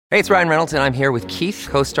Hey, it's Ryan Reynolds, and I'm here with Keith,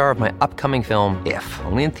 co-star of my upcoming film, If,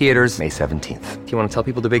 only in theaters May 17th. Do you want to tell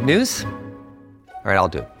people the big news? All right, I'll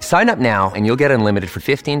do it. Sign up now and you'll get unlimited for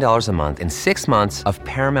 $15 a month and 6 months of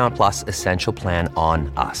Paramount Plus Essential Plan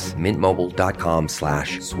on us.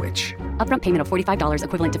 MintMobile.com/switch. Upfront payment of $45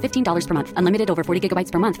 equivalent to $15 per month. Unlimited over 40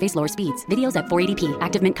 gigabytes per month. Face lower speeds. Videos at 480p.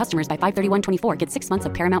 Active Mint customers by 531.24 get 6 months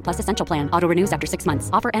of Paramount Plus Essential Plan. Auto renews after 6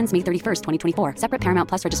 months. Offer ends May 31st, 2024. Separate Paramount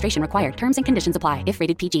Plus registration required. Terms and conditions apply if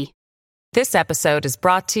rated PG. This episode is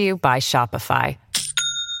brought to you by Shopify.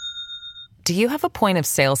 Do you have a point of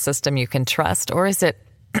sale system you can trust, or is it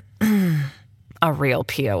a real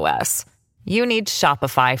POS? You need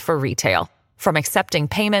Shopify for retail. From accepting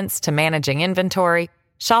payments to managing inventory,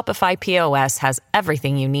 Shopify POS has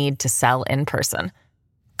everything you need to sell in person.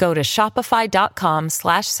 Go to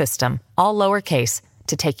shopify.com/system, all lowercase,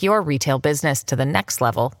 to take your retail business to the next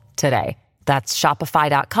level today. That's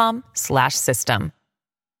shopify.com/system.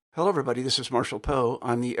 Hello, everybody. This is Marshall Poe.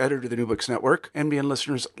 I'm the editor of the New Books Network. NBN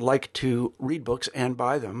listeners like to read books and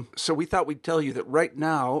buy them. So we thought we'd tell you that right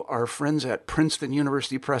now, our friends at Princeton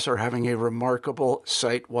University Press are having a remarkable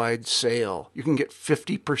site-wide sale. You can get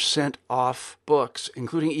 50% off books,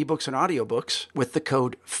 including ebooks and audiobooks, with the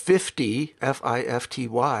code 50,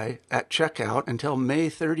 F-I-F-T-Y, at checkout until May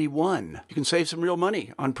 31. You can save some real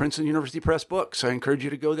money on Princeton University Press books. I encourage you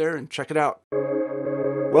to go there and check it out.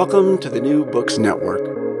 Welcome to the New Books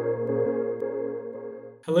Network.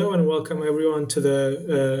 Hello and welcome everyone to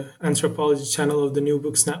the Anthropology channel of the New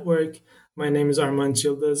Books Network. My name is Armand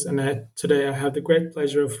Gildas, and today I have the great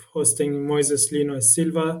pleasure of hosting Moises Lino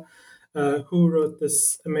Silva, who wrote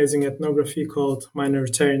this amazing ethnography called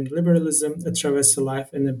Minoritarian Liberalism, A Travesti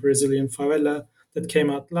Life in a Brazilian Favela, that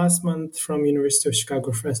came out last month from University of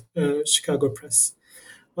Chicago Press.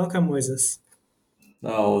 Welcome, Moises.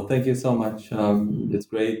 Oh, thank you so much. It's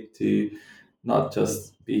great to not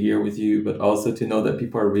just be here with you, but also to know that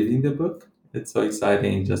people are reading the book. It's so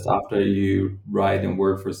exciting just after you write and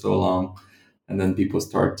work for so long, and then people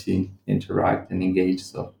start to interact and engage.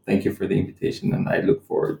 So thank you for the invitation, and I look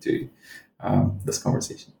forward to this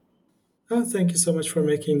conversation. Oh, thank you so much for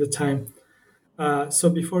making the time.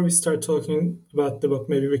 So before we start talking about the book,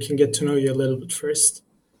 maybe we can get to know you a little bit first.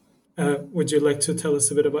 Would you like to tell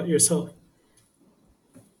us a bit about yourself?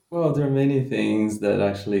 Well, there are many things that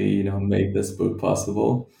actually, make this book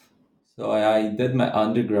possible. So I did my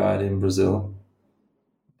undergrad in Brazil,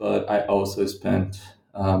 but I also spent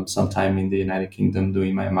some time in the United Kingdom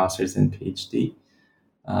doing my master's and PhD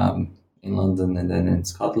in London and then in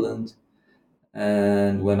Scotland.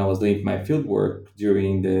 And when I was doing my fieldwork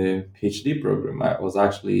during the PhD program, I was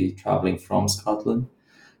actually traveling from Scotland.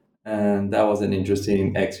 And that was an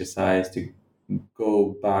interesting exercise to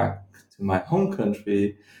go back to my home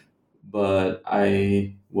country, but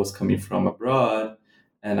I was coming from abroad,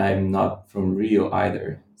 and I'm not from Rio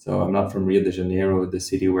either. So I'm not from Rio de Janeiro, the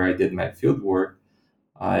city where I did my field work.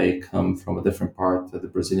 I come from a different part of the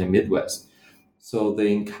Brazilian Midwest. So the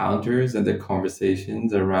encounters and the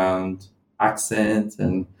conversations around accent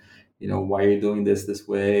and, why you're doing this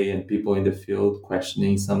way, and people in the field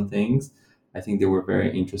questioning some things, I think they were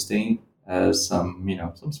very interesting as some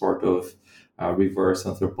sort of reverse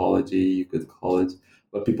anthropology, you could call it,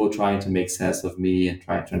 but people trying to make sense of me and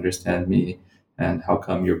trying to understand me. And how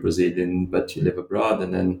come you're Brazilian, but you live abroad,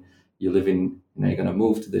 and then you live in, you're going to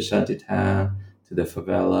move to the shantytown, to the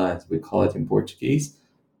favela, as we call it in Portuguese.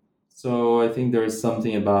 So I think there is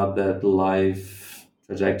something about that life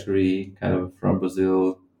trajectory kind of from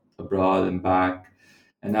Brazil, abroad and back.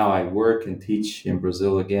 And now I work and teach in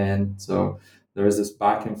Brazil again. So there is this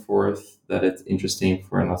back and forth that it's interesting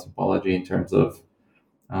for an anthropology in terms of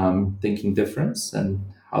thinking difference and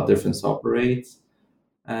how difference operates.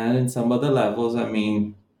 And in some other levels, I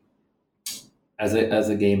mean, as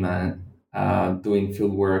a gay man, doing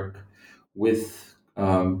field work with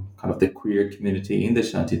kind of the queer community in the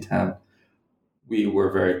shantytown, we were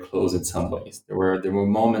very close in some ways. There were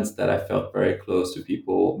moments that I felt very close to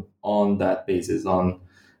people on that basis, on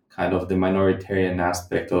kind of the minoritarian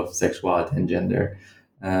aspect of sexuality and gender.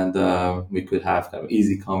 And we could have kind of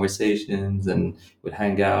easy conversations and would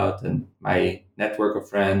hang out. And my network of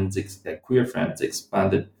friends, queer friends,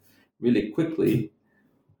 expanded really quickly.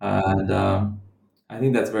 And I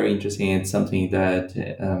think that's very interesting. It's something that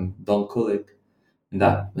Don Kulik, in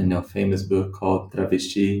that famous book called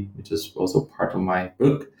Travesti, which is also part of my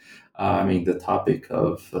book. The topic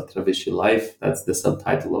of travesti life, that's the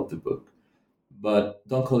subtitle of the book. But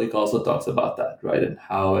Don Kulik also talks about that, right? And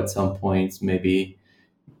how at some points maybe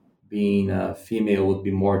being a female would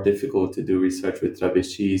be more difficult to do research with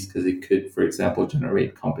travestis because it could, for example,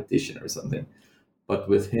 generate competition or something. But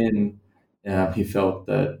with him, he felt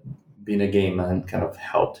that being a gay man kind of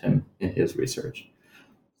helped him in his research.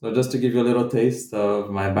 So just to give you a little taste of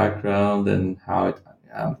my background and how it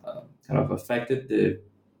kind of affected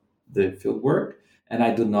the field work. And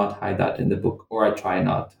I do not hide that in the book, or I try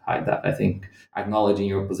not to hide that. I think acknowledging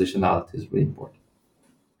your positionality is really important.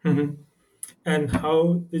 Mhm. And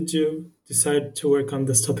how did you decide to work on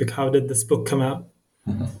this topic? How did this book come out?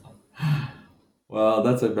 Well,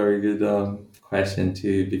 that's a very good question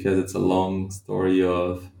too, because it's a long story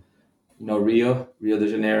of, Rio de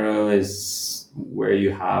Janeiro is where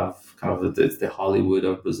you have kind of it's the Hollywood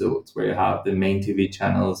of Brazil. It's where you have the main TV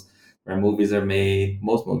channels where movies are made,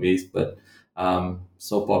 most movies, but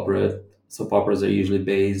soap operas are usually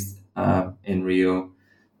based in Rio.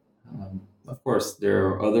 Of course, there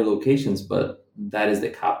are other locations, but that is the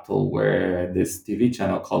capital where this TV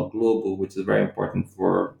channel called Globo, which is very important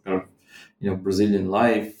for kind of, Brazilian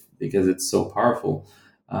life because it's so powerful.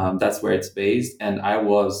 That's where it's based, and I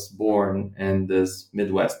was born in this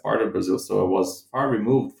Midwest part of Brazil, so I was far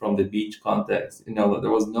removed from the beach context.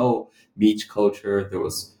 There was no beach culture.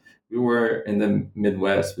 We were in the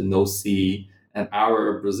Midwest with no sea, and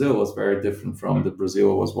our Brazil was very different from the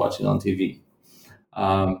Brazil I was watching on TV.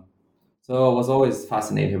 Um, so I was always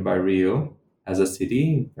fascinated by Rio as a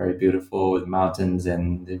city, very beautiful with mountains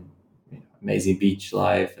and amazing beach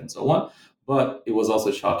life and so on. But it was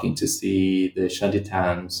also shocking to see the shanty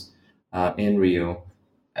towns in Rio,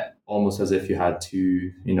 almost as if you had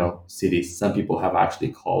two, cities. Some people have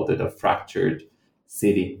actually called it a fractured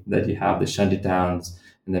city, that you have the shanty towns,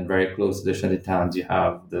 and then very close to the shanty towns, you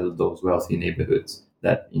have those wealthy neighborhoods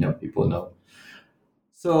that, people know.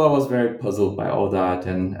 So I was very puzzled by all that.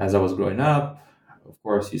 And as I was growing up, of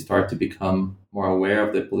course, you start to become more aware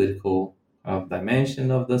of the political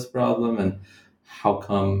dimension of this problem and how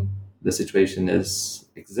come the situation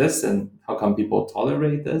exists and how come people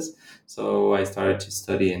tolerate this. So I started to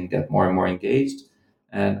study and get more and more engaged.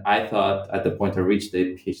 And I thought at the point I reached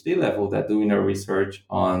the PhD level that doing a research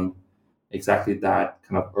on exactly that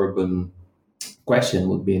kind of urban question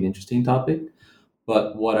would be an interesting topic.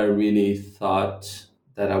 But what I really thought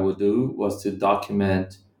that I would do was to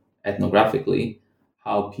document ethnographically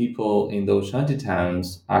how people in those shanty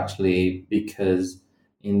towns actually, because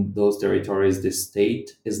in those territories the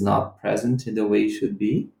state is not present in the way it should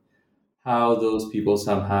be, how those people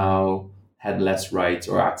somehow had less rights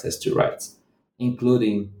or access to rights,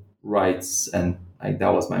 including rights, and like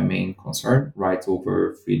that was my main concern, rights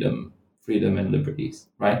over freedom and liberties,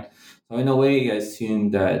 right? So in a way, I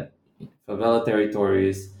assume that favela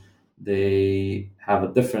territories, they have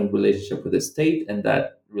a different relationship with the state, and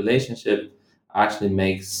that relationship actually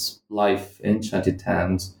makes life in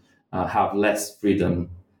shantytowns have less freedom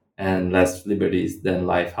and less liberties than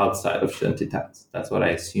life outside of shantytowns. That's what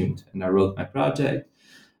I assumed, and I wrote my project,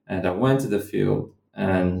 and I went to the field,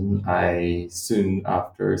 and I soon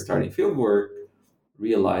after starting field work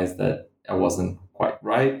realized that I wasn't quite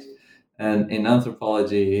right. And in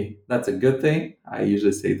anthropology, that's a good thing. I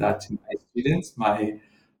usually say that to my students, my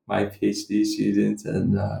PhD students,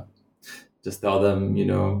 and just tell them,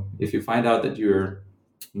 if you find out that you're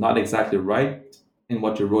not exactly right in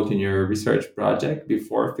what you wrote in your research project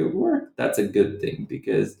before field work, that's a good thing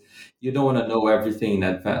because you don't want to know everything in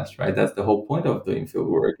advance, right? That's the whole point of doing field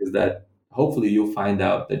work, is that hopefully you'll find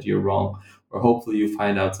out that you're wrong, or hopefully you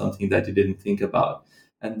find out something that you didn't think about.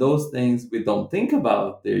 And those things we don't think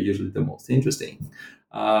about, they're usually the most interesting.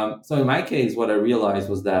 So in my case, what I realized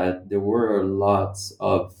was that there were lots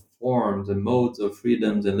of forms and modes of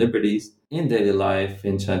freedoms and liberties in daily life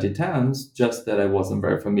in shanty towns, just that I wasn't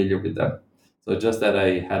very familiar with them. So just that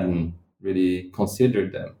I hadn't really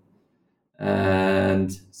considered them.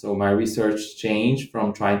 And so my research changed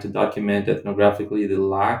from trying to document ethnographically the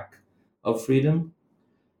lack of freedom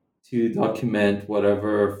to document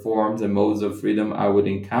whatever forms and modes of freedom I would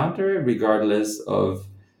encounter, regardless of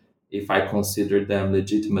if I considered them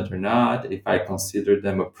legitimate or not, if I considered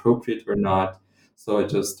them appropriate or not. So I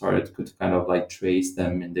just started to kind of like trace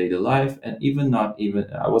them in daily life, and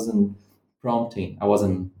I wasn't prompting, I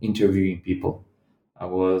wasn't interviewing people. I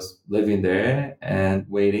was living there and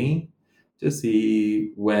waiting to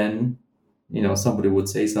see when, somebody would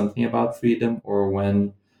say something about freedom, or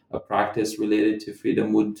when a practice related to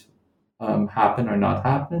freedom would happen or not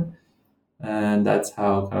happen. And that's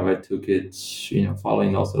how kind of I took it,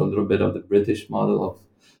 following also a little bit of the British model of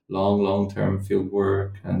long term field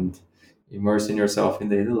work and immersing yourself in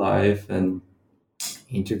daily life. And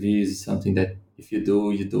interviews is something that if you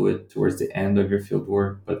do it towards the end of your field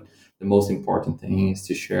work. But the most important thing is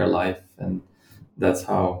to share life. And that's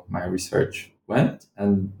how my research went.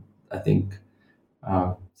 And I think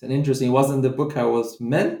It's an interesting. It wasn't the book I was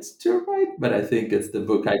meant to write, but I think it's the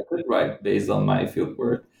book I could write based on my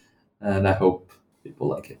fieldwork, and I hope people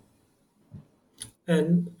like it.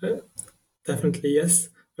 And definitely yes.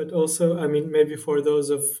 But also, I mean, maybe for those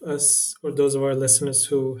of us or those of our listeners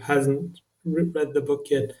who hasn't read the book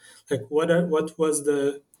yet, like what was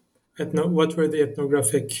the what were the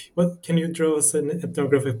ethnographic? What can you draw us an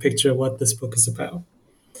ethnographic picture of what this book is about?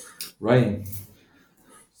 Right.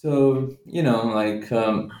 So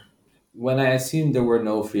when I assumed there were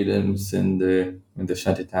no freedoms in the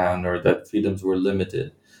shantytown, or that freedoms were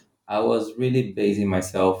limited, I was really basing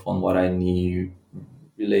myself on what I knew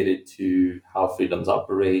related to how freedoms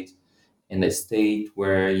operate in a state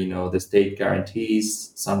where the state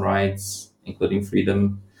guarantees some rights, including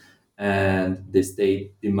freedom, and the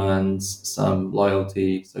state demands some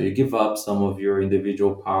loyalty. So you give up some of your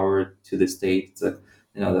individual power to the state. It's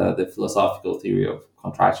the philosophical theory of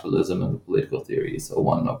contractualism and the political theory. So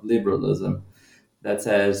one of liberalism that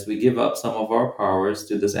says we give up some of our powers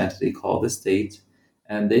to this entity called the state,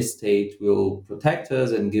 and this state will protect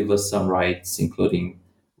us and give us some rights, including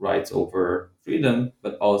rights over freedom,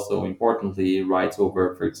 but also importantly, rights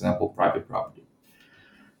over, for example, private property.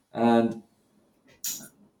 And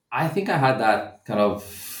I think I had that kind of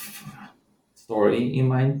story in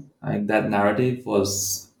mind. Like that narrative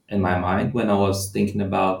was in my mind when I was thinking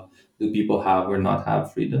about, do people have or not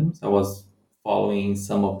have freedoms? I was following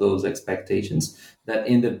some of those expectations that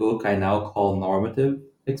in the book I now call normative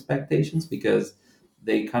expectations, because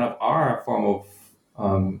they kind of are a form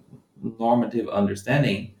of normative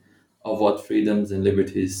understanding of what freedoms and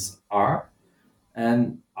liberties are.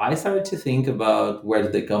 And I started to think about where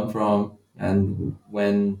did they come from. And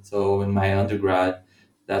so in my undergrad,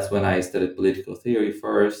 that's when I studied political theory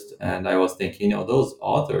first. And I was thinking, those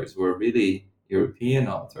authors were really European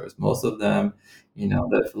authors. Most of them,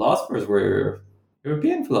 the philosophers were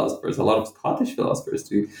European philosophers, a lot of Scottish philosophers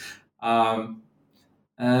too. And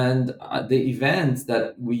the events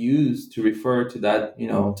that we use to refer to that,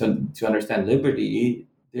 to understand liberty,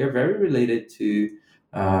 they're very related to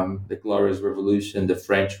the Glorious Revolution, the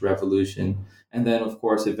French Revolution, and then, of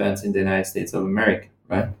course, events in the United States of America,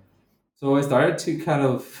 right? So I started to kind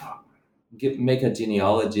of make a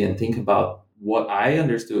genealogy and think about what I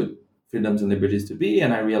understood freedoms and liberties to be,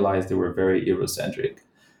 and I realized they were very Eurocentric.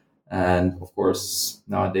 And of course,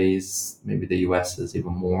 nowadays, maybe the US is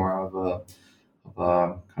even more of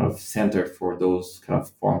a kind of center for those kind of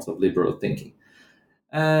forms of liberal thinking.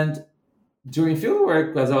 And during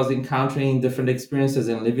fieldwork, as I was encountering different experiences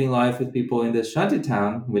and living life with people in the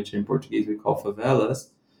shantytown, which in Portuguese we call favelas,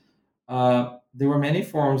 there were many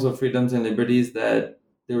forms of freedoms and liberties that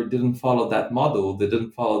they didn't follow that model. They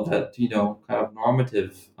didn't follow that, kind of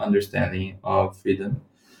normative understanding of freedom.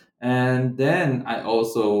 And then I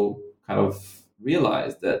also kind of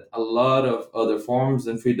realized that a lot of other forms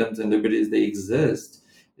and freedoms and liberties, they exist.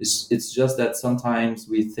 It's just that sometimes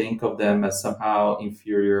we think of them as somehow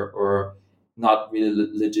inferior or not really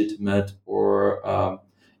legitimate, or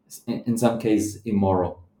in some cases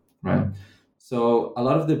immoral, right? So a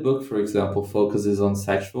lot of the book, for example, focuses on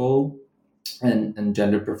sexual and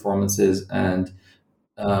gender performances and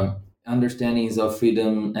understandings of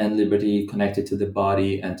freedom and liberty connected to the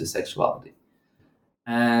body and to sexuality.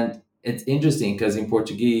 And it's interesting because in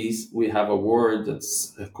Portuguese, we have a word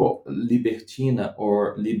that's called libertina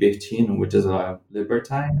or libertino, which is a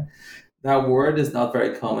libertine. That word is not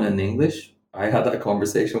very common in English. I had that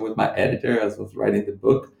conversation with my editor as I was writing the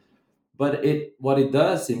book. But what it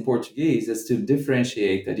does in Portuguese is to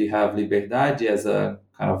differentiate that you have liberdade as a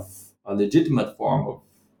kind of a legitimate form of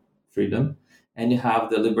freedom, and you have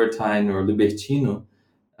the libertine or libertino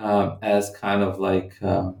as kind of like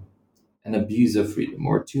an abuse of freedom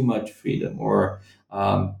or too much freedom or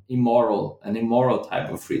an immoral type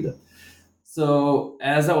of freedom. So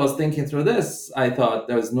as I was thinking through this, I thought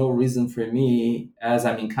there's no reason for me, as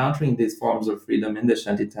I'm encountering these forms of freedom in the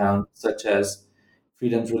shantytown, such as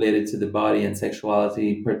freedoms related to the body and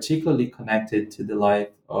sexuality, particularly connected to the life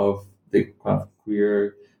of the kind of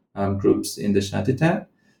queer groups in the shantytown,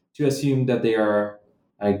 to assume that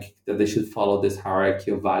that they should follow this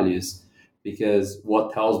hierarchy of values. Because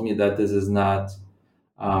what tells me that this is not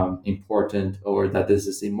important or that this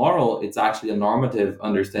is immoral, it's actually a normative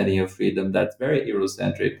understanding of freedom that's very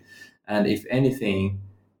Eurocentric. And if anything,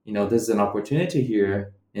 this is an opportunity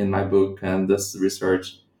here in my book and this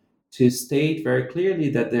research to state very clearly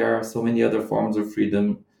that there are so many other forms of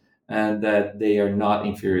freedom and that they are not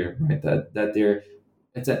inferior, right? That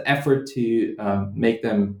it's an effort to make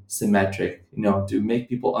them symmetric, to make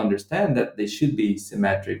people understand that they should be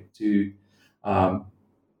symmetric to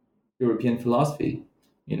European philosophy,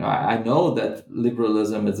 I know that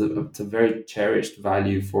liberalism is it's a very cherished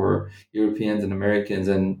value for Europeans and Americans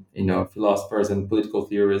and, philosophers and political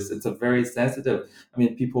theorists. It's a very sensitive,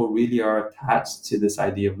 people really are attached to this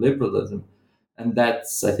idea of liberalism. And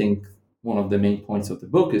that's, I think, one of the main points of the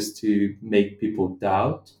book is to make people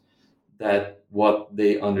doubt that what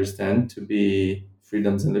they understand to be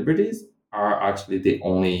freedoms and liberties are actually the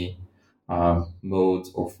only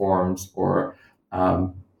modes or forms or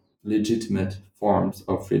legitimate forms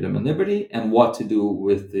of freedom and liberty, and what to do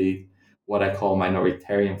with the what I call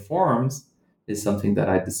minoritarian forms is something that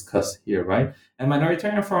I discuss here, right? And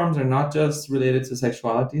minoritarian forms are not just related to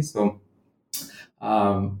sexuality. So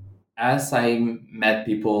as I met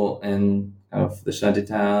people in kind of the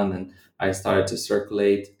shantytown and I started to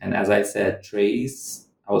circulate, and as I said,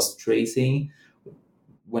 I was tracing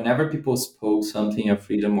whenever people spoke something of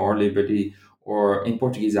freedom or liberty, or in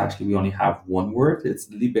Portuguese, actually, we only have one word. It's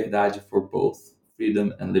liberdade for both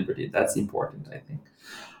freedom and liberty. That's important, I think.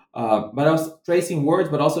 But I was tracing words,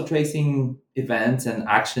 but also tracing events and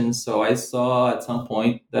actions. So I saw at some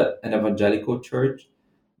point that an evangelical church,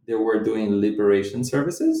 they were doing liberation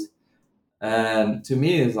services. And to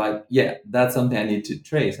me, it's like, yeah, that's something I need to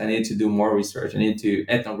trace. I need to do more research. I need to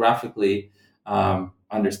ethnographically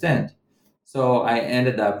understand. So I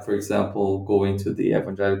ended up, for example, going to the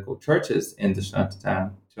evangelical churches in the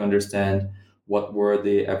Shantytown to understand what were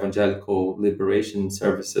the evangelical liberation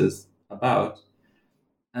services about.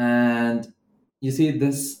 And you see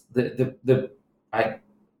this, this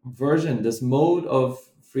mode of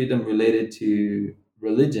freedom related to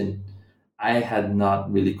religion, I had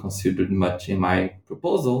not really considered much in my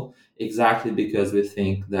proposal, exactly because we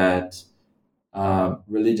think that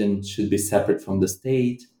religion should be separate from the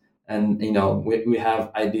state. And, we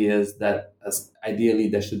have ideas that ideally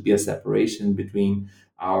there should be a separation between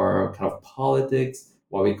our kind of politics,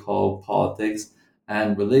 what we call politics,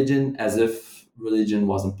 and religion, as if religion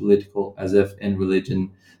wasn't political, as if in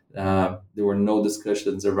religion there were no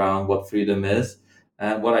discussions around what freedom is.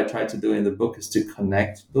 And what I tried to do in the book is to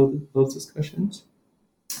connect those discussions.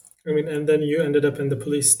 And then you ended up in the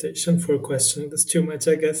police station for questioning this too much,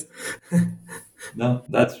 I guess. No,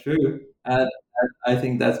 that's true. And I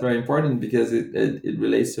think that's very important because it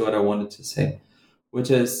relates to what I wanted to say, which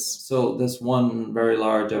is, so this one very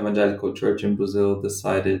large evangelical church in Brazil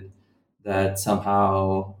decided that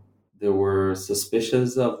somehow they were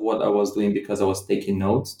suspicious of what I was doing because I was taking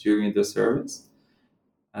notes during the service.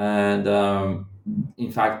 And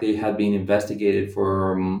in fact, they had been investigated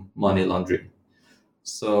for money laundering.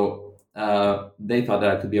 So they thought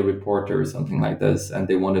that I could be a reporter or something like this, and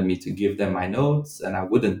they wanted me to give them my notes, and I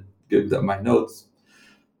wouldn't give them my notes.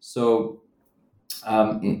 So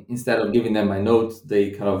instead of giving them my notes,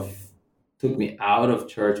 they kind of took me out of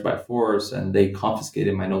church by force, and they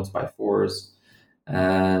confiscated my notes by force.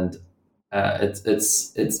 And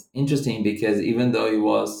it's interesting because even though it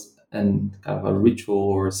was kind of a ritual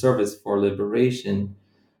or service for liberation,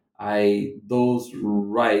 those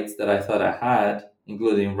rights that I thought I had,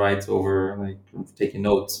 including rights over like taking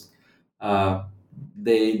notes,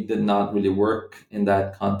 they did not really work in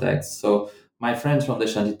that context. So my friends from the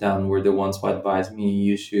shantytown were the ones who advised me,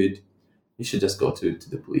 you should just go to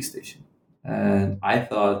the police station. And I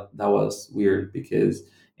thought that was weird because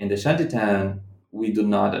in the shantytown, we do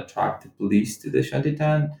not attract the police to the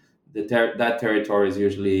shantytown. That territory is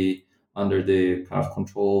usually under the kind of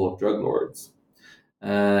control of drug lords.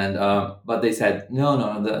 And but they said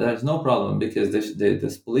no, there's no problem because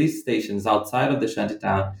this police station is outside of the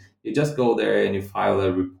shantytown. You just go there and you file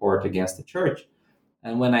a report against the church.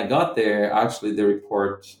 And when I got there, actually the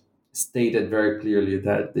report stated very clearly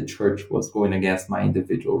that the church was going against my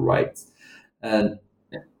individual rights. And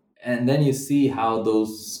then you see how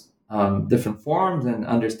those different forms and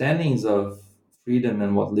understandings of freedom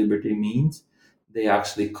and what liberty means, they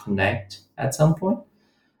actually connect at some point.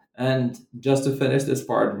 And just to finish this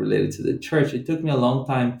part related to the church, it took me a long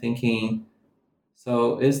time thinking,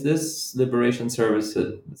 so is this liberation service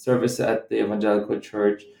at the evangelical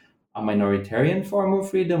church a minoritarian form of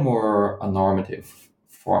freedom or a normative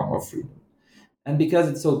form of freedom? And because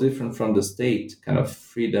it's so different from the state kind of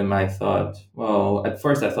freedom, I thought, well, at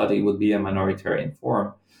first I thought it would be a minoritarian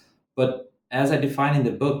form. But as I define in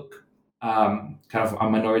the book, kind of a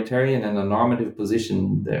minoritarian and a normative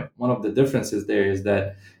position, one of the differences there is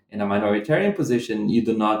that in a minoritarian position, you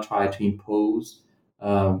do not try to impose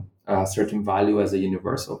a certain value as a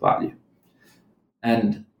universal value.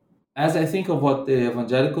 And as I think of what the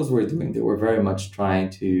evangelicals were doing, they were very much trying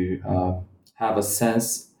to have a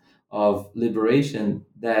sense of liberation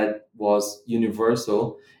that was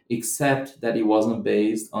universal, except that it wasn't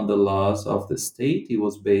based on the laws of the state, it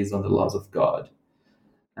was based on the laws of God.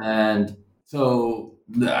 And so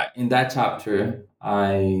in that chapter,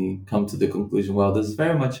 I come to the conclusion, well, this is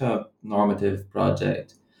very much a normative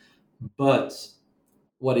project. But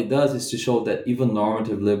what it does is to show that even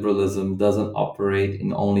normative liberalism doesn't operate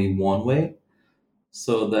in only one way.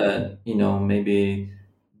 So that, maybe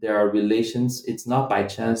there are relations. It's not by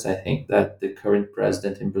chance, I think, that the current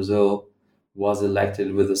president in Brazil was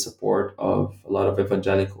elected with the support of a lot of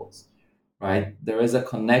evangelicals, right? There is a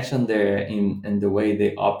connection there in the way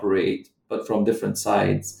they operate, but from different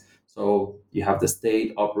sides. So you have the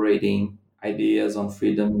state operating ideas on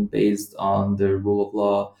freedom based on the rule of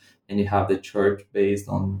law, and you have the church based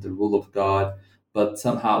on the rule of God, but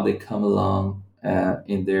somehow they come along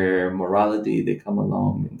in their morality. They come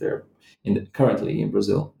along currently in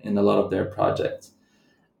Brazil in a lot of their projects.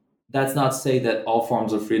 That's not to say that all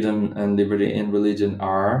forms of freedom and liberty in religion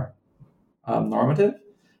are normative,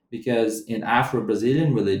 because in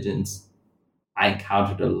Afro-Brazilian religions, I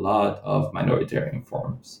encountered a lot of minoritarian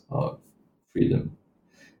forms of freedom.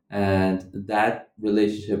 And that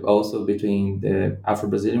relationship also between the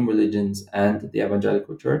Afro-Brazilian religions and the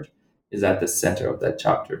evangelical church is at the center of that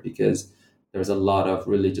chapter, because there's a lot of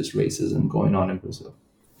religious racism going on in Brazil.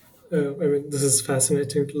 This is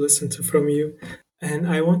fascinating to listen to from you. And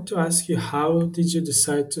I want to ask you, how did you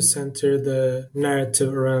decide to center the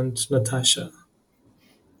narrative around Natasha?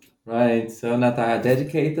 Right. So I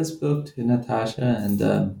dedicate this book to Natasha, and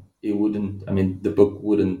the book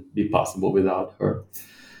wouldn't be possible without her.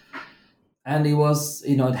 And it was,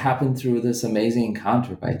 it happened through this amazing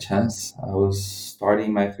encounter by chance. I was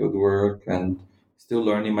starting my field work and still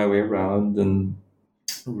learning my way around. And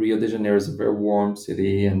Rio de Janeiro is a very warm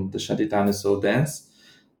city, and the Shanty is so dense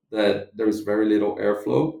that there is very little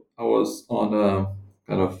airflow. I was on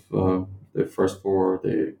the first floor,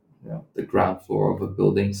 the ground floor of a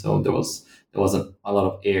building, so there wasn't a lot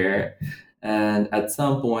of air. And at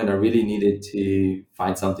some point, I really needed to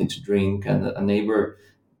find something to drink, and a neighbor,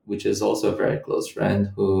 which is also a very close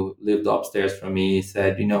friend who lived upstairs from me,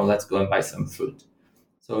 said, let's go and buy some fruit.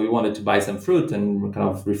 So we wanted to buy some fruit and kind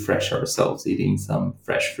of refresh ourselves eating some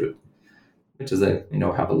fresh fruit, which is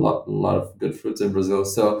have a lot of good fruits in Brazil.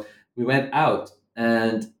 So we went out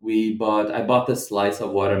and I bought this slice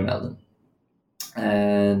of watermelon.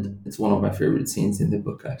 And it's one of my favorite scenes in the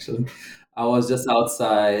book, actually. I was just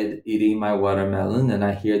outside eating my watermelon, and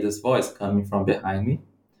I hear this voice coming from behind me.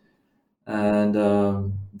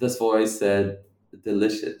 And this voice said,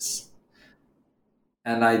 "Delicious."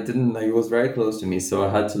 And I didn't know, it was very close to me, so I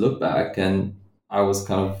had to look back, and I was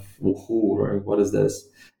kind of, who, right? What is this?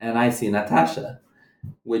 And I see Natasha,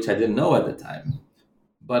 which I didn't know at the time.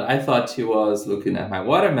 But I thought she was looking at my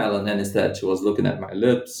watermelon, and instead she was looking at my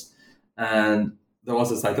lips. And there was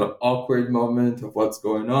this like an awkward moment of what's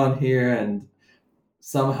going on here. And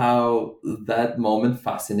somehow that moment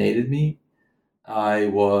fascinated me. I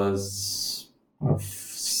was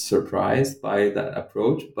surprised by that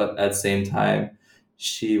approach, but at the same time,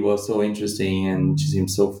 she was so interesting, and she seemed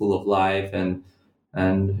so full of life and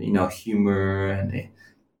humor. And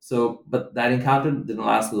so, but that encounter didn't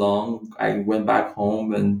last long. I went back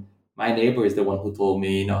home, and my neighbor is the one who told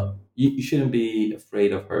me, you shouldn't be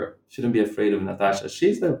afraid of her. Shouldn't be afraid of Natasha.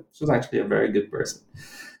 She's actually a very good person.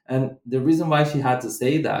 And the reason why she had to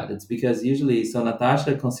say that, it's because usually, so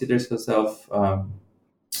Natasha considers herself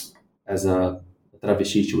as a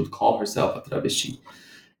travesti. She would call herself a travesti.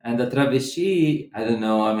 And the travesti, I don't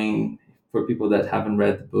know, for people that haven't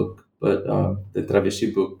read the book, but the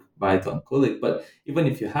travesti book by Don Kulik, but even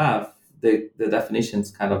if you have, the definitions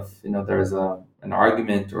kind of, there's an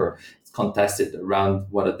argument, or it's contested around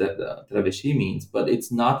what a travesti means, but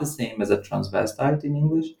it's not the same as a transvestite in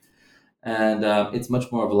English. And it's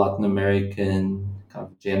much more of a Latin American kind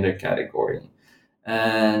of gender category.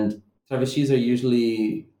 And travestis are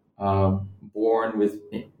usually born with,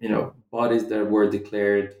 bodies that were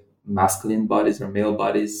declared masculine bodies or male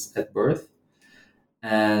bodies at birth.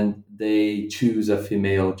 And they choose a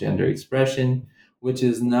female gender expression, which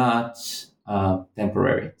is not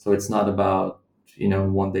temporary. So it's not about,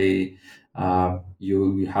 one day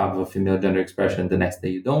you have a female gender expression, the next day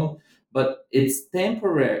you don't. But it's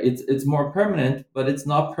temporary. It's more permanent, but it's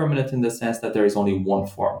not permanent in the sense that there is only one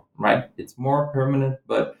form, right? It's more permanent,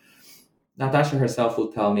 but Natasha herself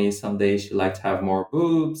will tell me some days she liked to have more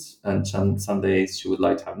boobs, and some days she would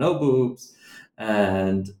like to have no boobs.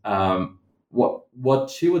 And what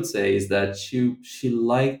she would say is that she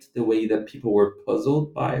liked the way that people were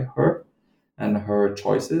puzzled by her and her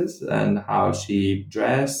choices and how she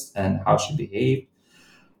dressed and how she behaved.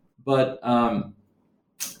 But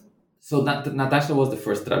so Natasha was the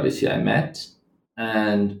first travesti I met,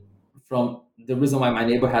 and from the reason why my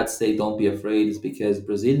neighbor had to say don't be afraid is because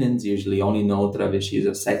Brazilians usually only know travestis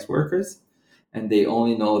as sex workers, and they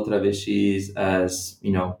only know travestis as,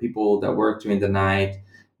 people that work during the night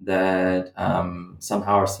that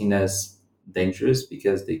somehow are seen as dangerous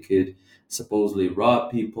because they could supposedly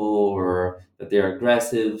rob people or that they're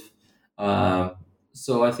aggressive. Um,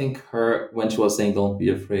 so I think her, when she was saying "Don't be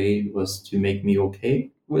afraid," was to make me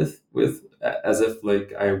okay with as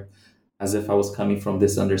if I was coming from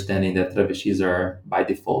this understanding that travestis are by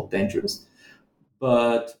default dangerous.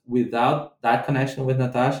 But without that connection with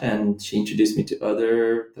Natasha, and she introduced me to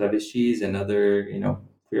other travestis and other,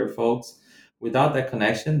 queer folks, without that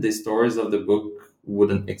connection, the stories of the book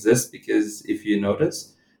wouldn't exist because if you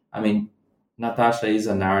notice, I mean, Natasha is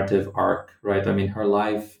a narrative arc, right? I mean, her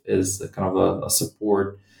life is a kind of a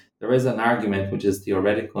support. There is an argument which is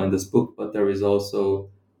theoretical in this book, but there is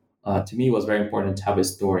also, to me, it was very important to have a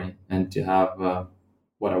story and to have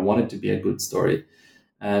what I wanted to be a good story.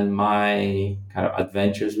 And my kind of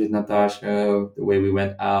adventures with Natasha, the way we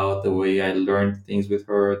went out, the way I learned things with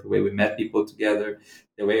her, the way we met people together,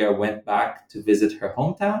 the way I went back to visit her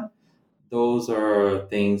hometown, those are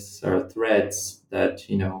things or threads that,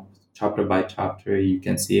 chapter by chapter, you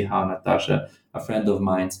can see how Natasha, a friend of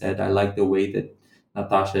mine, said, I like the way that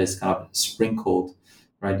Natasha is kind of sprinkled,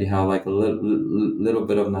 right? You have like a little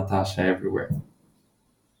bit of Natasha everywhere.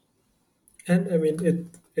 And I mean,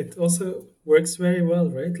 it also works very well,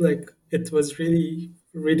 right? Like it was really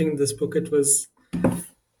reading this book. It was,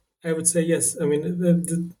 I would say, yes. I mean,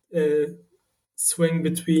 the swing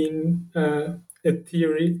between a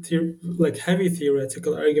like heavy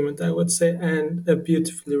theoretical argument, I would say, and a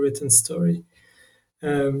beautifully written story.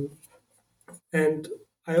 Um, and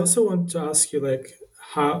I also want to ask you, like,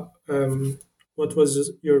 how, what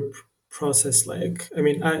was your process like? I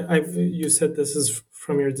mean, you said this is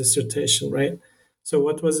from your dissertation, right? So,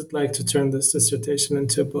 what was it like to turn this dissertation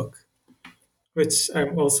into a book? Which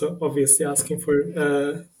I'm also obviously asking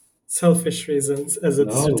for selfish reasons as a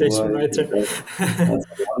No, dissertation writer. that's a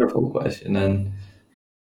wonderful question. And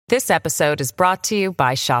This episode is brought to you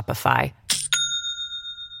by Shopify.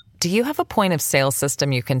 Do you have a point of sale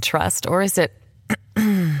system you can trust, or is it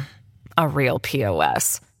a real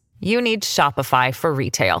POS? You need Shopify for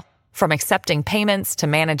retail. From accepting payments to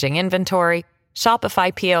managing inventory,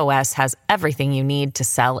 Shopify POS has everything you need to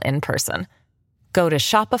sell in person. Go to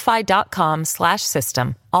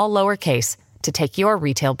shopify.com/system, all lowercase, to take your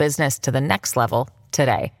retail business to the next level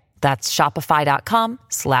today. That's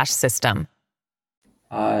shopify.com/system.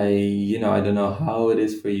 I don't know how it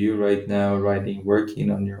is for you right now,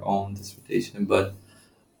 working on your own dissertation, but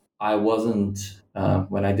I wasn't,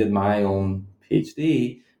 when I did my own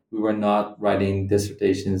PhD, we were not writing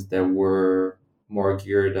dissertations that were more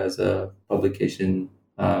geared as a publication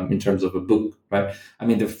in terms of a book, right? I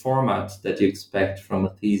mean, the format that you expect from a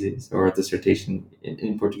thesis or a dissertation,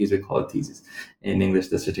 in Portuguese we call it thesis, in English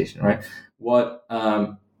dissertation, right? What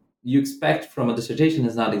you expect from a dissertation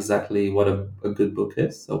is not exactly what a good book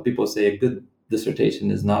is. So people say a good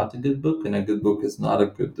dissertation is not a good book and a good book is not a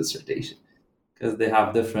good dissertation because they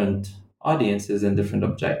have different audiences and different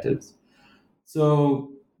objectives.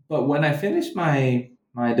 So, but when I finished my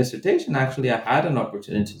dissertation, actually, I had an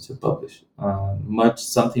opportunity to publish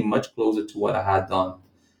something much closer to what I had done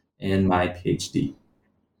in my PhD,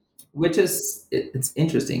 which is it's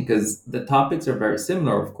interesting because the topics are very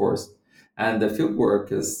similar, of course, and the fieldwork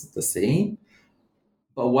is the same.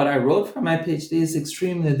 But what I wrote for my PhD is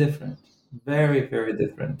extremely different, very, very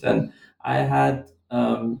different. And I had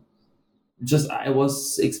I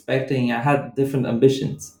was expecting, I had different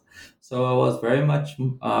ambitions. So I was very much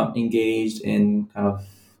engaged in kind of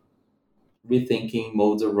rethinking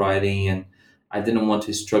modes of writing, and I didn't want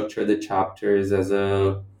to structure the chapters as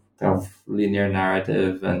a kind of linear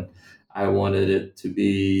narrative, and I wanted it to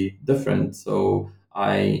be different. So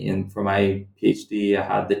for my PhD, I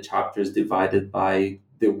had the chapters divided by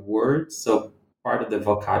the words. So part of the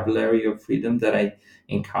vocabulary of freedom that I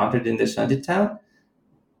encountered in the shantytown,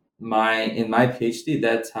 in my PhD,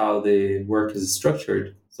 that's how the work is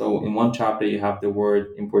structured. So in one chapter, you have the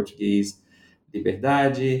word in Portuguese,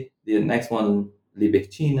 liberdade, the next one,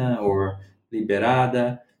 libertina or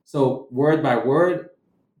liberada. So word by word,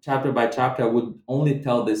 chapter by chapter, I would only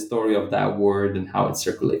tell the story of that word and how it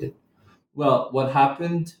circulated. Well, what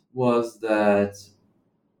happened was that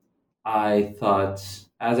I thought,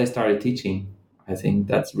 as I started teaching, I think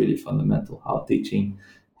that's really fundamental, how teaching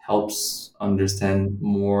helps understand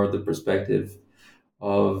more the perspective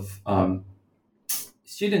of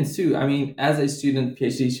students too. I mean, as a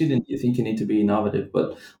PhD student, you think you need to be innovative,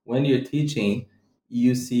 but when you're teaching,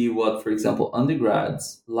 you see what, for example,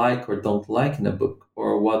 undergrads like or don't like in a book,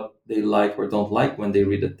 or what they like or don't like when they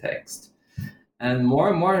read a text. And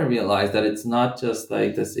more I realize that it's not just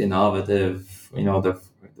like this innovative, the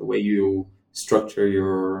way you structure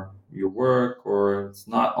your work, or it's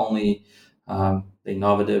not only the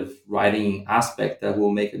innovative writing aspect that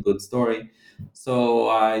will make a good story. So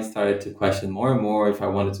I started to question more and more if I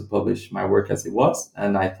wanted to publish my work as it was,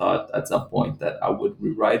 and I thought at some point that I would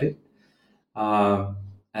rewrite it. Um,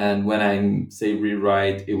 and when I say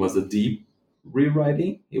rewrite, it was a deep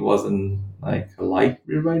rewriting. It wasn't like a light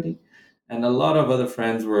rewriting. And a lot of other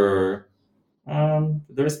friends were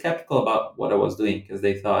they're skeptical about what I was doing, because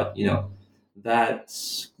they thought, that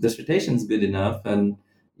dissertation is good enough, and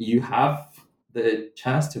you have the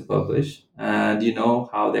chance to publish, and you know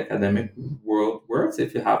how the academic world works.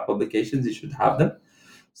 If you have publications, you should have them.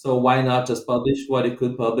 So why not just publish what it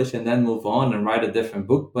could publish and then move on and write a different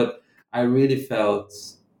book? But I really felt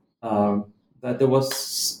that there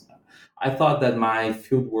was. I thought that my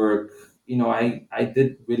field work, I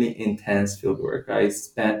did really intense field work. I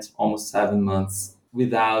spent almost 7 months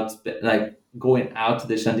without like going out to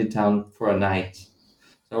the shantytown for a night.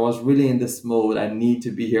 So I was really in this mode. I need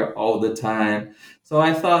to be here all the time. So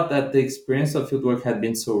I thought that the experience of fieldwork had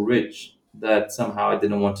been so rich that somehow I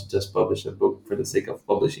didn't want to just publish a book for the sake of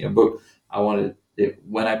publishing a book. I wanted it,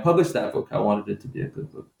 when I published that book, I wanted it to be a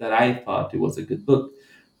good book, that I thought it was a good book.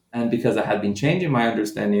 And because I had been changing my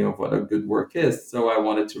understanding of what a good work is, so I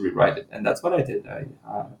wanted to rewrite it. And that's what I did. I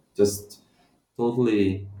just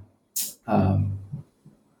totally um,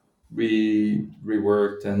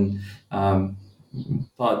 reworked and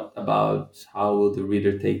thought about how will the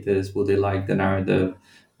reader take this? Will they like the narrative?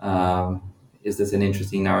 Is this an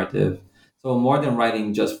interesting narrative? So more than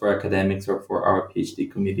writing just for academics or for our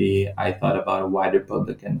PhD committee, I thought about a wider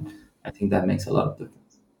public, and I think that makes a lot of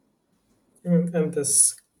difference. And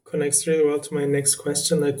this connects really well to my next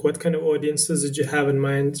question. Like, what kind of audiences did you have in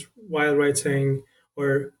mind while writing,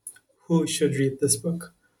 or who should read this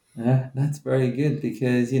book? Yeah, that's very good,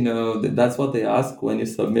 because that's what they ask when you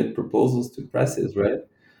submit proposals to presses, right?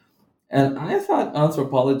 And I thought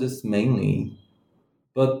anthropologists mainly,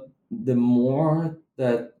 but the more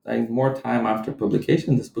time after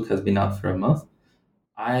publication, this book has been out for a month,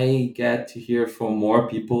 I get to hear from more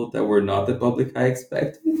people that were not the public I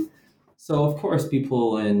expected. So of course,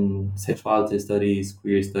 people in sexuality studies,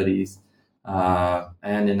 queer studies,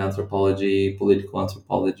 and in anthropology, political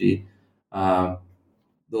anthropology, um,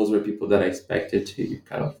 those were people that I expected to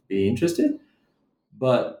kind of be interested.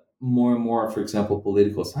 But more and more, for example,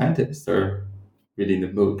 political scientists are reading the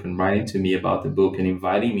book and writing to me about the book and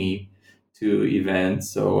inviting me to events.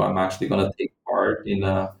 So I'm actually going to take part in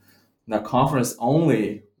a conference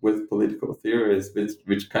only with political theorists,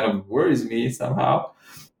 which kind of worries me somehow,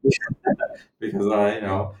 because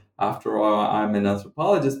after all, I'm an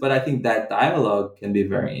anthropologist. But I think that dialogue can be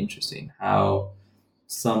very interesting. How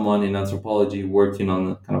someone in anthropology working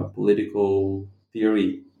on a kind of political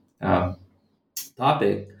theory um,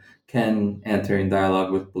 topic can enter in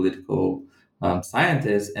dialogue with political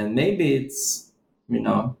scientists, and maybe it's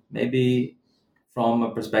maybe from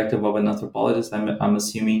a perspective of an anthropologist, I'm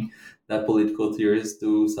assuming that political theorists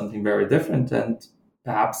do something very different, and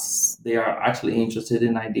perhaps they are actually interested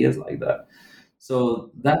in ideas like that.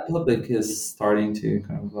 So that public is starting to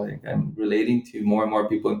kind of like, I'm relating to more and more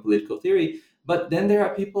people in political theory. But then there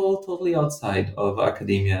are people totally outside of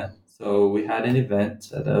academia. So we had an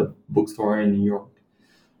event at a bookstore in New York,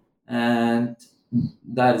 and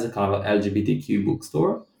that is a kind of LGBTQ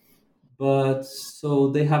bookstore. But so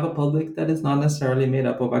they have a public that is not necessarily made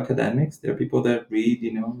up of academics. There are people that read,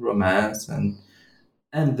 romance,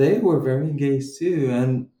 and they were very engaged too,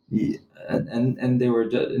 and they were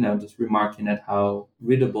just remarking at how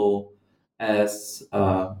readable as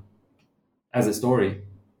as a story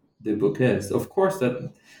the book is. Of course,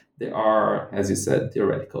 that there are, as you said,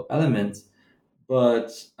 theoretical elements,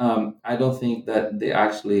 but I don't think that they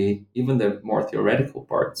actually, even the more theoretical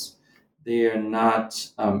parts, they are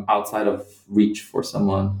not outside of reach for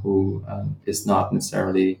someone who is not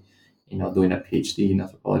necessarily, doing a PhD in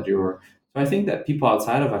anthropology. Or so I think that people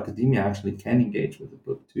outside of academia actually can engage with the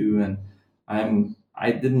book too. And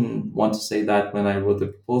I didn't want to say that when I wrote the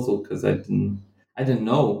proposal, because I didn't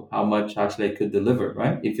know how much actually I could deliver.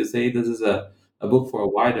 Right? If you say this is a book for a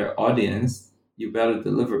wider audience, you better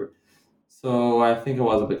deliver. So I think I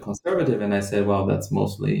was a bit conservative, and I said, well, that's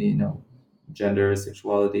mostly, gender,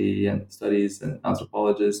 sexuality, and studies, and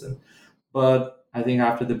anthropologists. But I think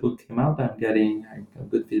after the book came out, I'm getting like,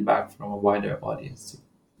 good feedback from a wider audience too.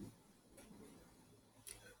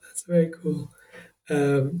 That's very cool.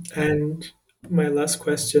 And My last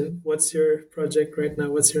question: what's your project right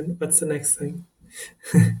now? What's the next thing?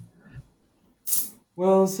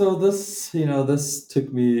 Well, so this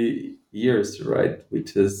took me years to write,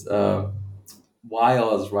 which is while I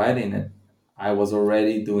was writing it, I was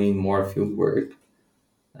already doing more field work,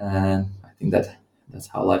 and I think that's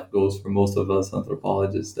how life goes for most of us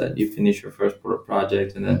anthropologists. That you finish your first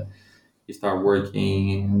project, and then you start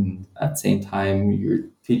working, and at the same time you're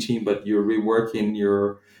teaching, but you're reworking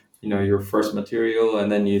your first material,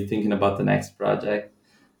 and then you're thinking about the next project.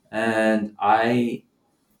 And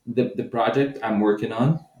the project I'm working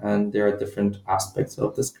on, and there are different aspects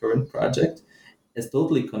of this current project, is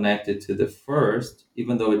totally connected to the first,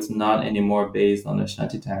 even though it's not anymore based on the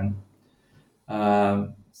Shantitan.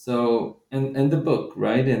 So in the book,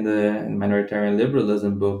 right, in the minoritarian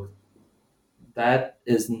liberalism book, that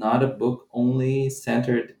is not a book only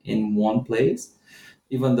centered in one place,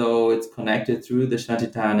 even though it's connected through the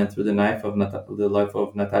Shantitan and through the life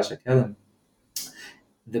of Natasha Kellen.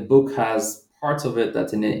 The book has parts of it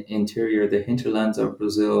that's in the interior, the hinterlands of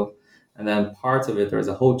Brazil, and then parts of it, there's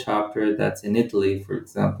a whole chapter that's in Italy, for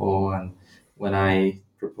example. And when I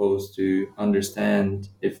proposed to understand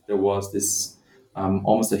if there was this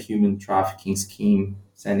almost a human trafficking scheme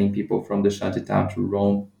sending people from the Shantitan to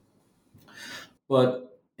Rome.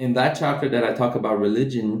 But in that chapter that I talk about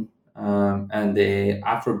religion, and the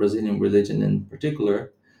Afro-Brazilian religion in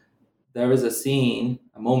particular, there is a scene,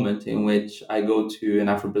 a moment in which I go to an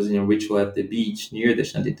Afro-Brazilian ritual at the beach near the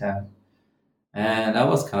Shantitan. And I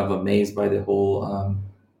was kind of amazed by the whole.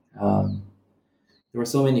 Um, there were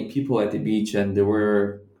so many people at the beach, and there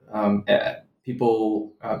were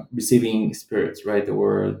people receiving spirits, right? There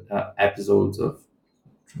were episodes of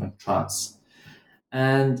trance.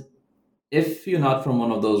 And if you're not from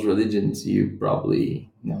one of those religions, you probably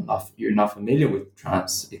you're not familiar with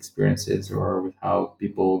trance experiences or with how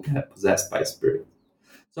people get possessed by spirit.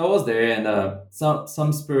 So I was there, and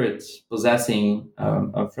some spirit possessing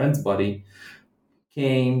a friend's body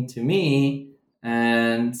came to me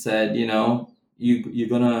and said, you're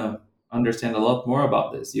gonna understand a lot more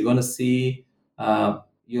about this. You're gonna see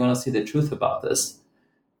the truth about this.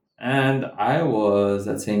 And I was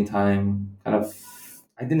at the same time kind of,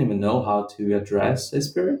 I didn't even know how to address a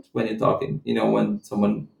spirit when you're talking, when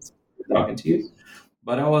someone is talking to you.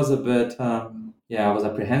 But I was a bit, I was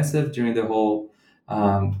apprehensive during the whole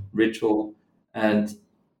ritual. And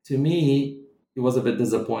to me, it was a bit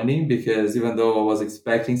disappointing because even though I was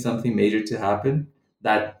expecting something major to happen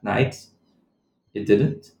that night, it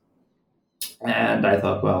didn't. And I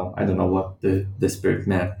thought, well, I don't know what the spirit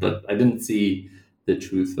meant, but I didn't see the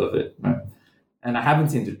truth of it. Right? And I haven't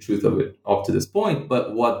seen the truth of it up to this point.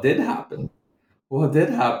 But what did happen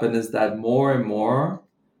is that more and more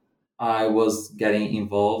I was getting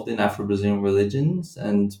involved in Afro-Brazilian religions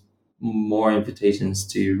and more invitations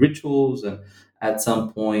to rituals. And at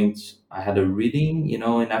some point, I had a reading. In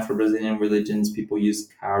Afro-Brazilian religions, people use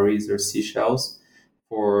cowries or seashells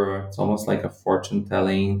it's almost like a fortune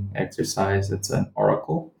telling exercise. It's an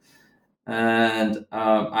oracle. And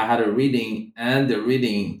I had a reading, and the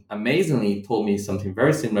reading amazingly told me something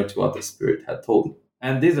very similar to what the spirit had told me.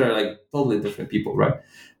 And these are like totally different people, right?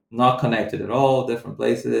 Not connected at all, different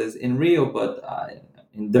places in Rio, but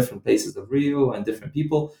in different places of Rio and different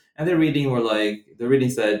people. And the reading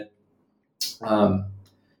said,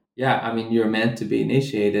 yeah, I mean, you're meant to be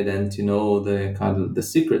initiated and to know the kind of the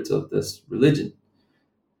secrets of this religion.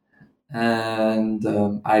 And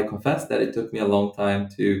I confess that it took me a long time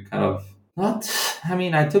to kind of not, I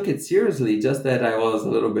mean, I took it seriously, just that I was a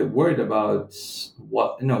little bit worried about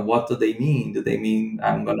what do they mean? Do they mean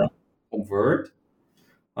I'm going to convert?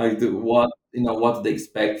 Like, what do they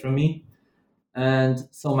expect from me? And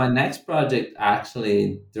so my next project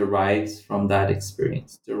actually derives from that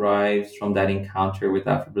experience, derives from that encounter with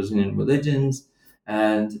Afro-Brazilian religions,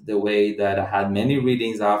 and the way that I had many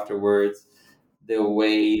readings afterwards, the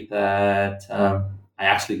way that I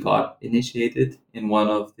actually got initiated in one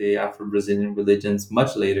of the Afro-Brazilian religions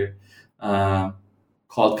much later,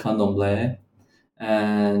 called Candomblé,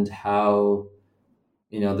 and how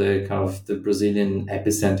the kind of the Brazilian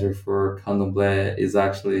epicenter for Candomblé is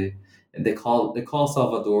actually they call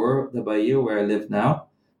Salvador, the Bahia where I live now,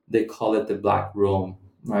 they call it the Black Rome,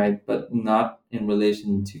 right? But not in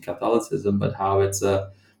relation to Catholicism, but how it's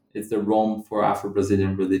the Rome for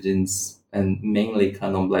Afro-Brazilian religions and mainly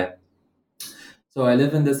Candomblé. So I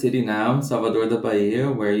live in the city now, Salvador da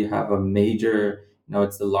Bahia, where you have a major,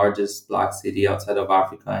 it's the largest black city outside of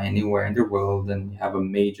Africa anywhere in the world, and you have a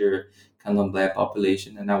major Candomblé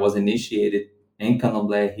population. And I was initiated in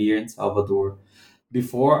Candomblé here in Salvador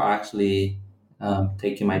before actually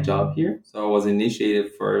taking my job here. So I was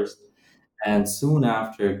initiated first, and soon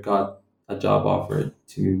after got a job offer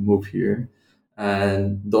to move here,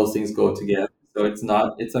 and those things go together. So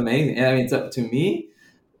it's amazing. I mean, to me,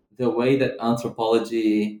 the way that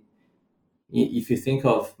anthropology, if you think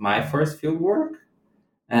of my first field work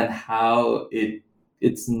and how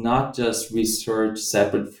it's not just research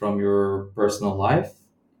separate from your personal life,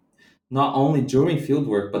 not only during field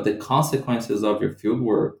work, but the consequences of your field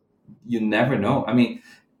work, you never know. I mean,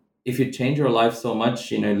 if you change your life so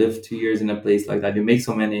much, you live 2 years in a place like that, you make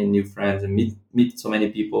so many new friends and meet so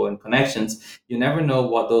many people and connections, you never know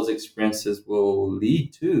what those experiences will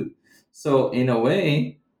lead to. So in a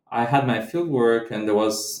way, I had my field work, and there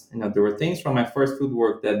were things from my first field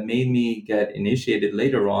work that made me get initiated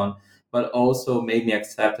later on, but also made me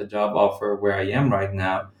accept a job offer where I am right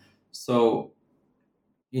now. So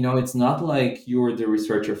it's not like you're the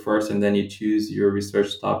researcher first and then you choose your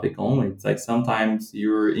research topic only. It's like sometimes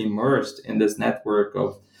you're immersed in this network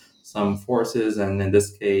of some forces, and in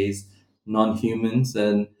this case, non-humans.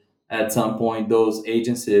 And at some point, those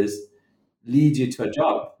agencies lead you to a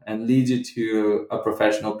job and lead you to a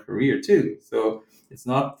professional career too. So it's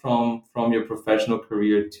not from your professional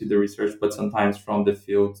career to the research, but sometimes from the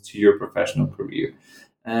field to your professional career.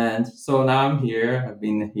 And so now I'm here. I've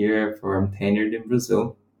been here I'm tenured in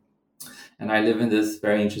Brazil. And I live in this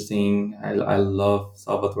very interesting, I love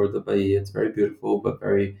Salvador da Bahia. It's very beautiful, but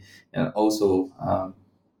and also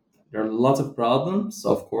there are lots of problems,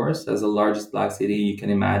 of course. As the largest Black city, you can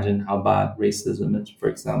imagine how bad racism is, for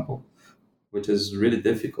example, which is really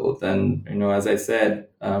difficult. And, as I said,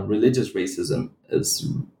 religious racism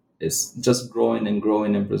is just growing and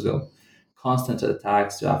growing in Brazil. Constant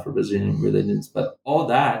attacks to Afro-Brazilian religions. But all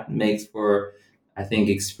that makes for, I think,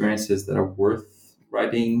 experiences that are worth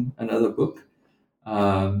writing another book.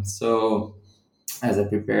 So as I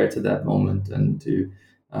prepare to that moment and to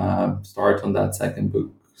start on that second book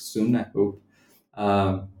soon, I hope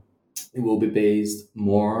it will be based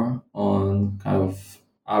more on kind of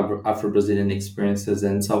Afro-Brazilian experiences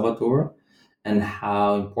in Salvador, and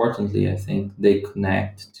how importantly I think they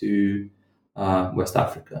connect to West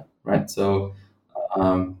Africa, right? So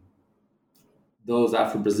those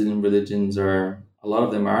Afro-Brazilian religions a lot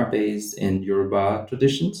of them are based in Yoruba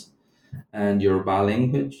traditions and Yoruba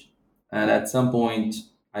language. And at some point,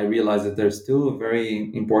 I realized that there's still a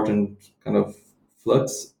very important kind of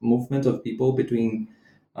flux movement of people between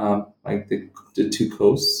like the two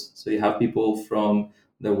coasts. So you have people from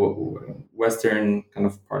the western kind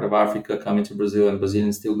of part of Africa coming to Brazil, and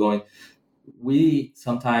Brazilians still going. We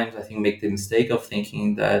sometimes, I think, make the mistake of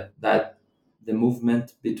thinking that the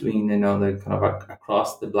movement between, the kind of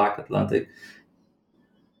across the Black Atlantic,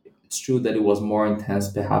 it's true that it was more intense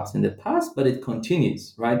perhaps in the past, but it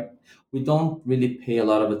continues, right? We don't really pay a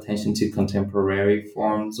lot of attention to contemporary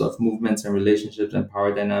forms of movements and relationships and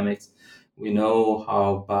power dynamics. We know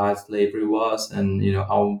how bad slavery was, and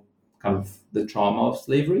how kind of the trauma of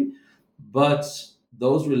slavery, but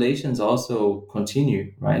those relations also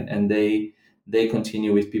continue, right? And they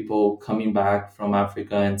continue with people coming back from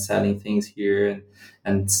Africa and selling things here,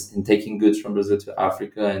 and taking goods from Brazil to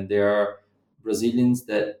Africa. And there are Brazilians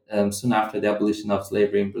that soon after the abolition of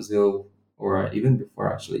slavery in Brazil, or even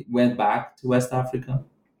before actually, went back to West Africa.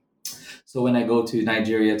 So when I go to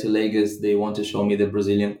Nigeria, to Lagos, they want to show me the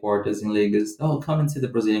Brazilian quarters in Lagos. Oh, come and see the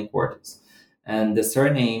Brazilian quarters. And the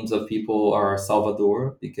surnames of people are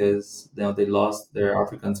Salvador, because they lost their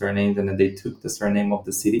African surnames, and then they took the surname of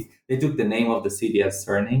the city. They took the name of the city as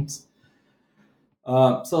surnames.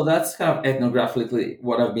 So that's kind of ethnographically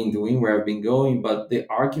what I've been doing, where I've been going. But the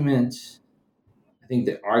argument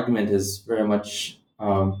is very much,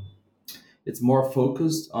 it's more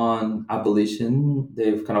focused on abolition.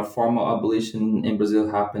 The kind of formal abolition in Brazil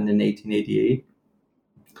happened in 1888.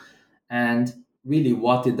 And really,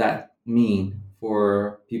 what did that mean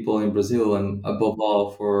for people in Brazil, and above all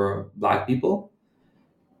for Black people?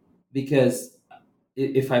 Because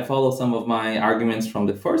if I follow some of my arguments from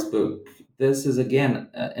the first book, this is again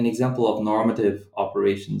an example of normative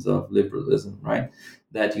operations of liberalism, right?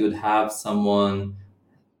 That you would have someone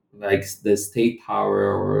like the state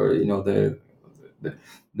power, or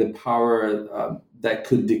the power that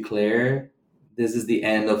could declare this is the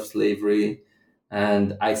end of slavery,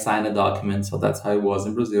 and I sign a document. So that's how it was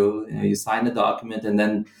in Brazil. You sign a document, and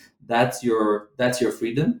then that's your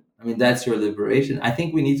freedom. I mean, that's your liberation. I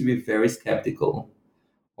think we need to be very skeptical,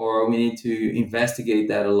 or we need to investigate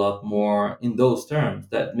that a lot more in those terms.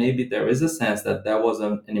 That maybe there is a sense that was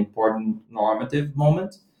an important normative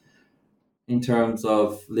moment in terms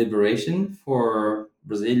of liberation for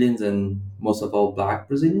Brazilians, and most of all Black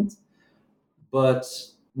Brazilians. But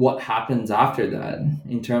what happens after that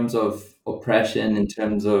in terms of oppression, in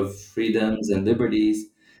terms of freedoms and liberties,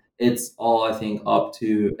 it's all, I think, up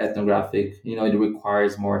to ethnographic. It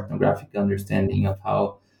requires more ethnographic understanding of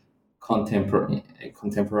how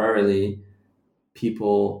contemporarily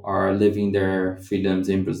people are living their freedoms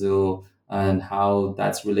in Brazil, and how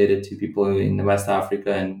that's related to people in West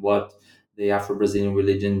Africa and what the Afro-Brazilian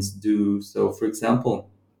religions do. So, for example,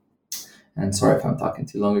 and sorry if I'm talking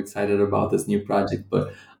too long, excited about this new project,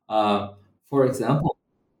 but for example,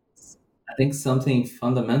 I think something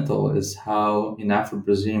fundamental is how in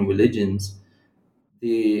Afro-Brazilian religions,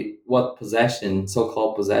 the what possession,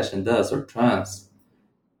 so-called possession, does, or trance,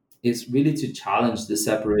 is really to challenge the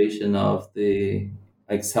separation of the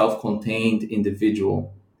like self-contained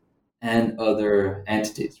individual and other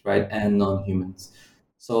entities, right, and non-humans.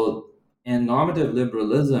 So, in normative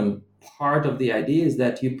liberalism, part of the idea is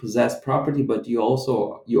that you possess property, but you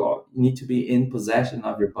need to be in possession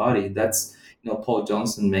of your body. That's, Paul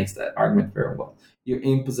Johnson makes that argument very well. You're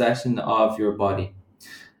in possession of your body,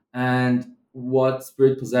 and what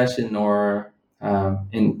spirit possession, or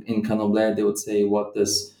in Candomblé they would say, what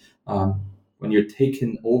this when you're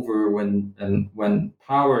taken over, when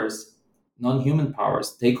powers, non-human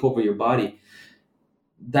powers, take over your body,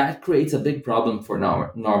 that creates a big problem for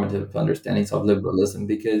normative understandings of liberalism,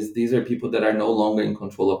 because these are people that are no longer in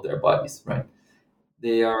control of their bodies, right?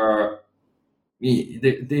 They are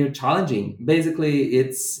they're challenging. Basically,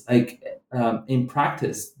 it's like, in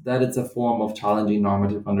practice, that it's a form of challenging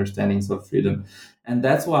normative understandings of freedom. And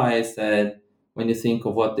that's why I said, when you think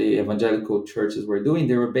of what the evangelical churches were doing,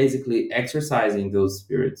 they were basically exorcising those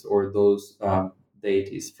spirits, or those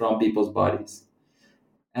deities, from people's bodies.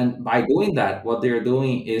 And by doing that, what they're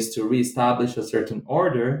doing is to reestablish a certain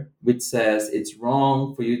order, which says it's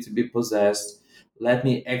wrong for you to be possessed. Let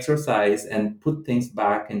me exercise and put things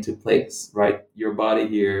back into place, right? Your body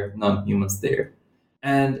here, non-humans there.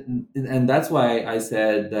 And that's why I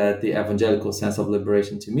said that the evangelical sense of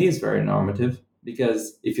liberation to me is very normative,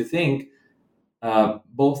 because if you think,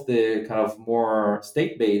 both the kind of more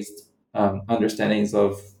state-based understandings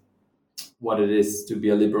of what it is to be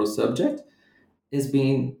a liberal subject is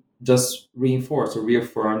being just reinforced or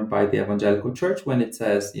reaffirmed by the evangelical church, when it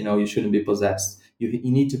says, you shouldn't be possessed.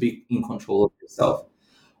 You need to be in control of yourself.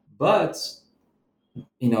 But,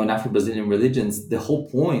 in Afro-Brazilian religions, the whole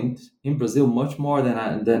point in Brazil, much more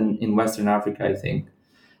than in Western Africa, I think,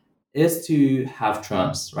 is to have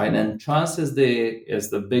trance, right? And trance is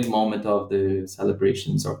the big moment of the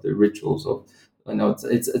celebrations, of the rituals of,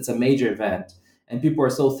 it's a major event. And people are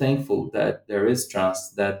so thankful that there is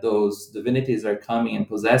trust, that those divinities are coming and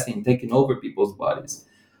possessing, taking over people's bodies.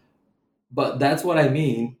 But that's what I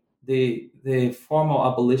mean. The formal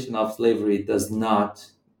abolition of slavery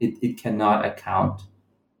it cannot account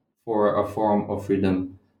for a form of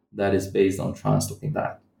freedom that is based on trust, like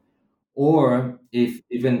that. Or if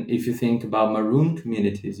you think about maroon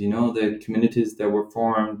communities, the communities that were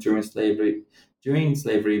formed during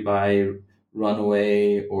slavery by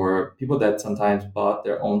runaway, or people that sometimes bought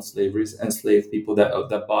their own slaveries, enslaved people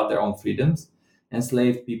that bought their own freedoms,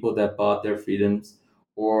 enslaved people that bought their freedoms,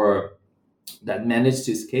 or that managed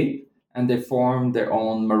to escape, and they formed their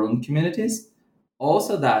own maroon communities.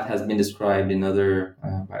 Also, that has been described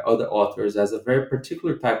by other authors as a very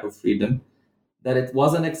particular type of freedom, that it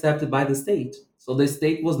wasn't accepted by the state. So the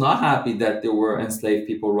state was not happy that there were enslaved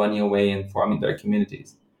people running away and forming their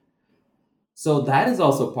communities. So that is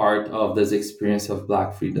also part of this experience of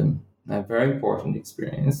Black freedom, a very important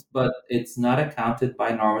experience, but it's not accounted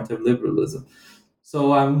by normative liberalism.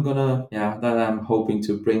 So I'm hoping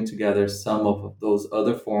to bring together some of those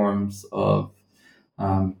other forms of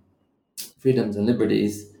freedoms and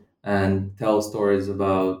liberties, and tell stories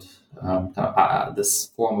about this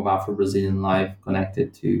form of Afro-Brazilian life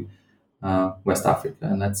connected to West Africa,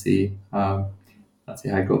 and let's see how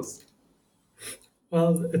it goes.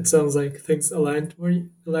 Well, it sounds like things aligned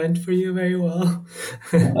for you very well.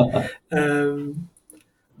 um,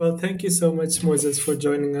 well, thank you so much, Moses, for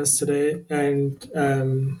joining us today, and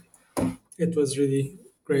it was really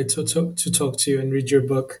great to talk to you and read your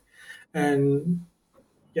book. And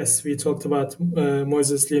yes, we talked about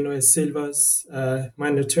Moses Lino e Silva's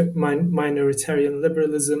minoritarian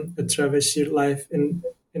liberalism, a travesty life in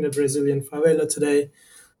a Brazilian favela today.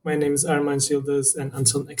 My name is Armand Gildas, and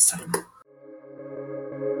until next time.